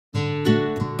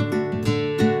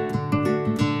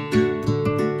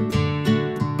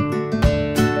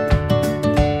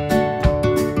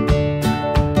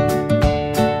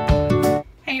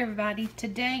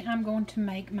Today I'm going to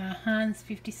make my Heinz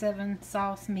 57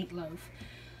 sauce meatloaf.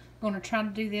 I'm going to try to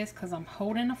do this because I'm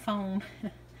holding a phone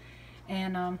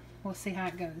and we'll see how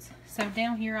it goes. So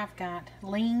down here I've got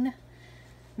lean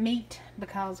meat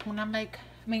because when I make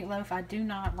meatloaf I do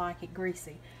not like it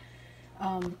greasy.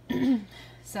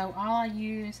 So all I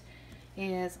use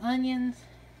is onions,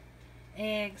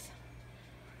 eggs,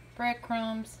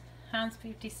 breadcrumbs, Heinz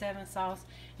 57 sauce,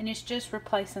 and it's just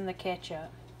replacing the ketchup.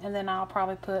 And then I'll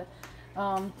probably put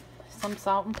some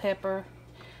salt and pepper,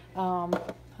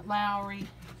 Lowry,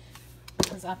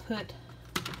 because I put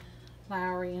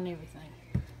Lowry and everything.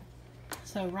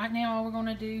 So right now all we're going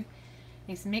to do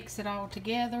is mix it all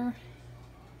together.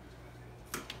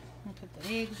 I'll put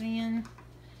the eggs in.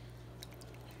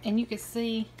 And you can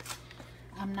see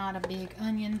I'm not a big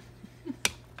onion.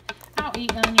 I'll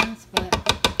eat onions, but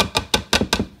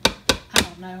I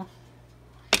don't know.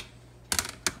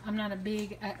 I'm not a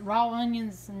big raw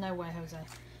onions. No way, Jose.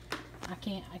 I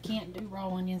can't do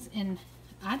raw onions. And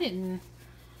I didn't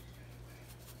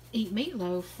eat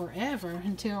meatloaf forever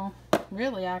until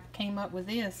really I came up with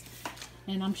this.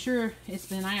 And I'm sure it's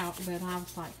been out, but I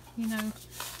was like, you know,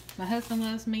 my husband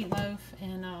loves meatloaf,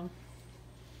 and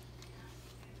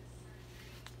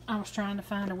I was trying to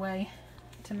find a way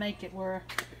to make it where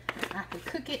I could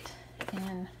cook it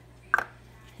and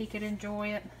he could enjoy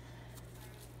it.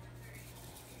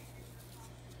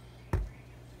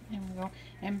 There we go.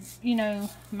 And you know,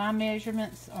 my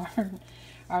measurements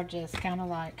are just kind of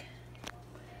like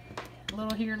a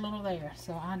little here, a little there.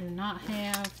 So I do not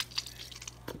have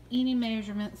any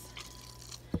measurements.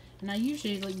 And I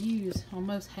usually use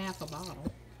almost half a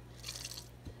bottle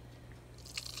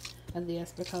of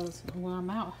this because when I'm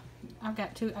out, I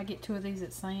get two of these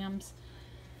at Sam's.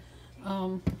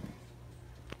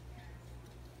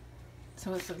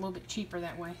 So it's a little bit cheaper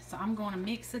that way. So I'm going to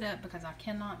mix it up because I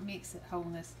cannot mix it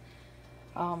holding this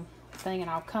thing, and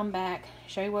I'll come back,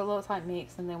 show you what it looks like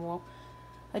mixed, and then we'll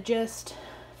adjust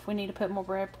if we need to put more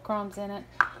breadcrumbs in it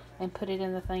and put it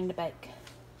in the thing to bake.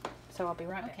 So I'll be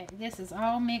right back. Okay, this is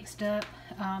all mixed up.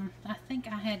 I think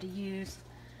I had to use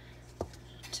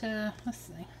let's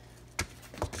see,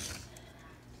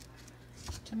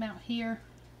 to about here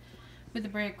with the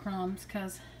breadcrumbs,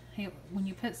 because when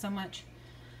you put so much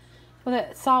with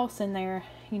that sauce in there,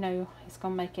 you know, it's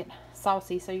gonna make it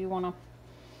saucy, so you want to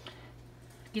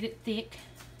get it thick.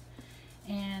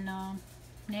 And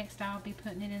next I'll be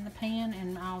putting it in the pan,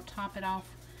 and I'll top it off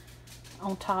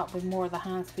on top with more of the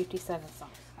Heinz 57 sauce.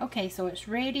 Okay, so it's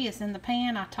ready. It's in the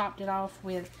pan. I topped it off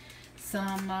with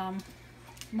some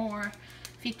more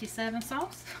 57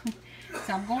 sauce.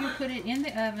 So I'm going to put it in the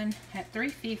oven at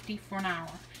 350 for an hour.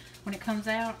 When it comes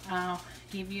out, I'll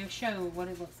give you a show of what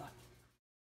it looks like.